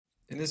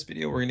In this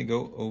video, we're going to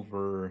go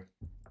over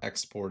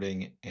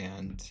exporting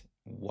and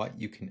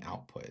what you can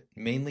output,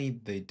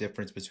 mainly the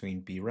difference between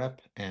BREP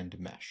and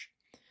mesh.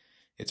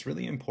 It's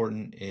really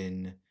important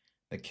in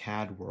the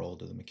CAD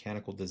world or the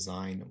mechanical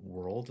design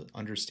world,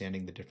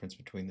 understanding the difference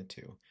between the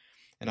two.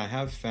 And I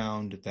have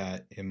found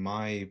that in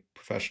my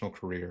professional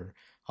career,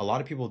 a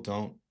lot of people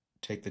don't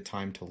take the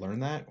time to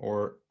learn that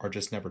or are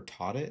just never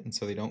taught it. And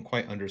so they don't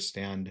quite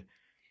understand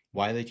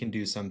why they can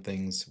do some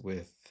things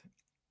with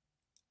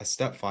a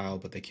step file,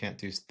 but they can't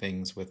do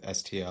things with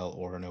STL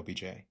or an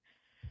OBJ.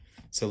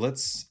 So I'm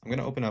going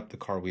to open up the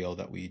car wheel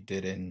that we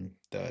did in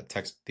the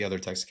other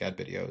TextCAD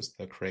videos,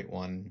 the create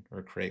one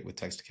or create with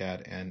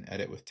TextCAD and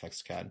edit with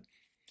TextCAD.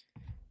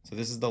 So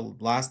this is the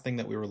last thing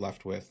that we were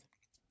left with.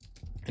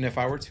 And if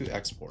I were to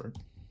export,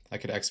 I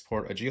could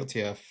export a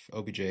GLTF,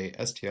 OBJ,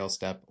 STL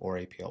step, or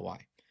a PLY.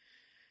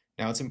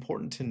 Now it's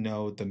important to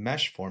know the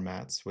mesh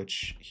formats,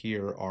 which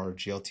here are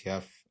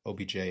GLTF,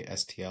 OBJ,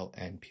 STL,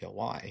 and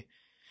PLY.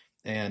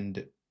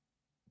 And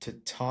to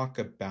talk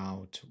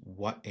about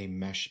what a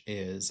mesh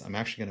is, I'm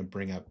actually going to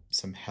bring up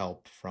some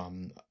help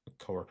from a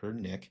coworker,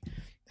 Nick.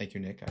 Thank you,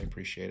 Nick. I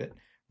appreciate it.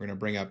 We're going to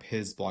bring up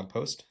his blog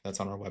post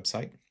that's on our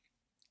website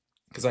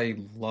because I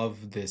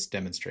love this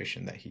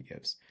demonstration that he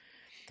gives.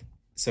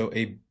 So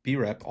a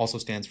BREP also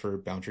stands for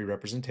boundary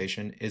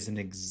representation, is an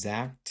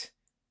exact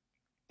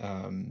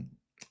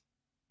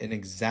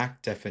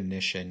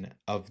definition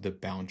of the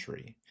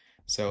boundary.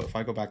 So if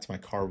I go back to my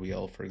car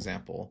wheel, for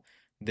example,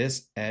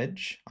 this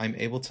edge, I'm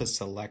able to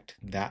select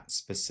that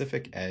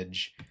specific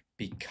edge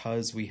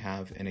because we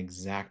have an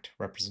exact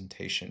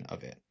representation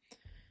of it.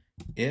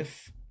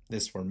 If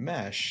this were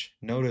mesh,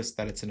 notice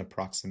that it's an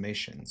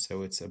approximation.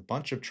 So it's a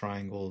bunch of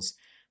triangles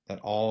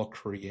that all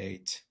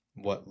create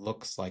what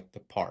looks like the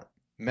part.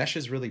 Mesh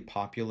is really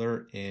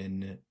popular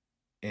in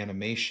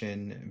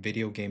animation,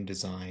 video game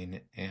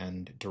design,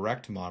 and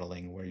direct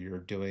modeling, where you're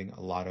doing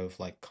a lot of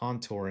like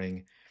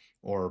contouring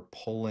or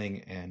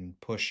pulling and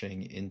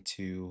pushing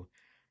into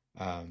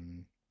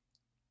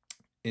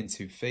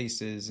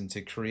faces and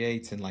to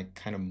create and like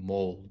kind of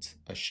mold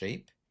a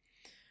shape.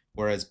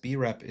 Whereas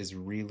BREP is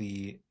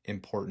really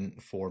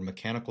important for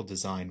mechanical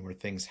design where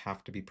things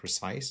have to be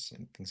precise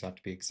and things have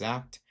to be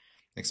exact,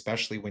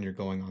 especially when you're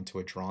going onto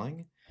a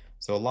drawing.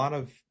 So a lot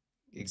of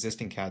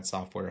existing CAD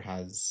software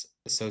has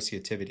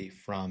associativity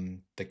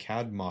from the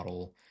CAD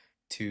model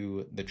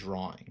to the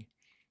drawing.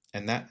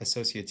 And that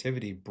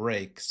associativity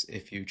breaks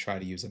if you try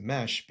to use a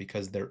mesh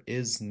because there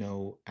is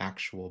no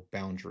actual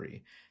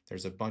boundary.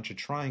 There's a bunch of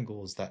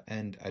triangles that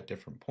end at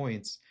different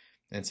points,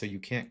 and so you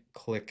can't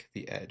click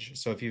the edge.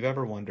 So if you've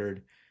ever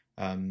wondered,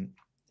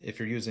 if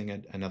you're using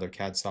another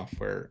CAD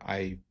software,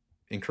 I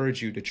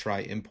encourage you to try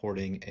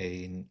importing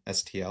an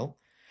STL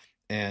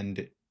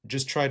and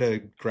just try to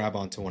grab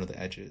onto one of the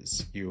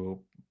edges.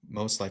 You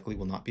most likely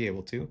will not be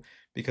able to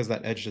because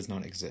that edge does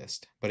not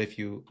exist. But if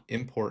you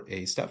import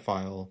a step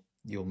file,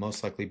 you'll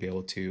most likely be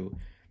able to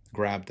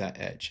grab that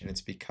edge. And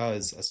it's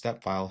because a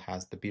step file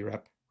has the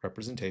BREP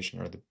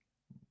representation, or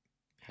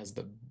has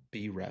the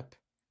BREP.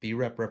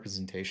 BREP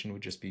representation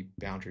would just be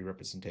boundary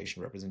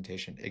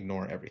representation.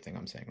 Ignore everything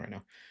I'm saying right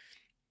now.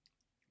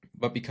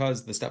 But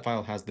because the step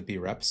file has the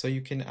BREP, so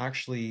you can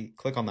actually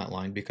click on that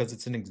line because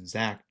it's an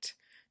exact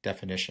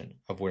definition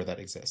of where that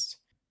exists.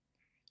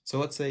 So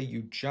let's say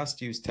you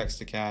just use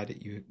text-to-CAD,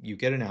 you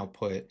get an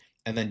output,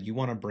 and then you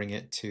want to bring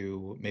it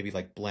to maybe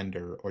like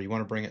Blender, or you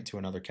want to bring it to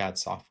another CAD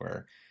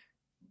software.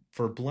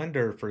 For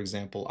Blender, for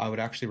example, I would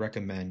actually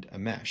recommend a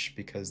mesh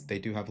because they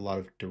do have a lot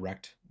of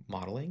direct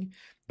modeling.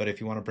 But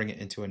if you want to bring it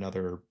into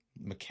another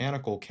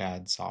mechanical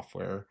CAD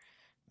software,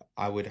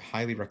 I would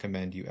highly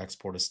recommend you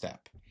export a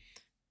step.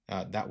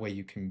 That way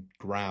you can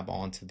grab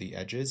onto the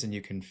edges and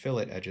you can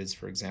fillet edges,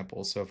 for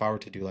example. So if I were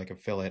to do like a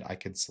fillet, I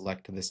could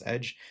select this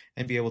edge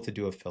and be able to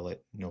do a fillet,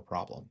 no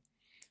problem.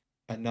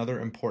 Another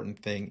important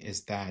thing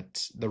is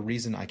that the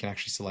reason I can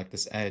actually select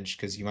this edge,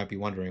 because you might be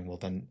wondering, well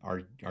then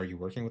are you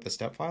working with a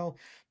step file?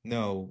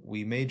 No,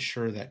 we made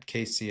sure that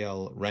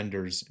KCL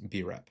renders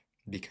BREP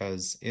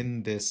because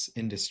in this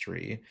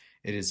industry,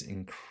 it is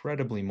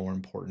incredibly more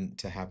important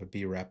to have a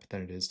BREP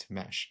than it is to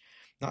mesh.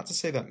 Not to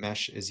say that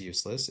mesh is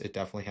useless, it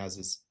definitely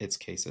has its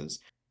cases,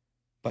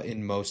 but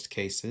in most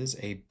cases,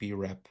 a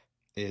BREP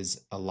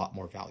is a lot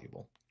more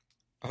valuable.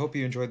 I hope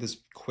you enjoyed this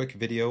quick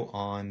video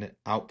on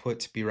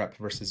output BREP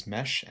versus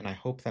mesh, and I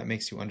hope that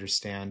makes you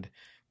understand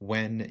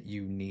when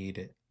you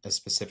need a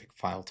specific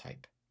file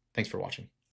type. Thanks for watching.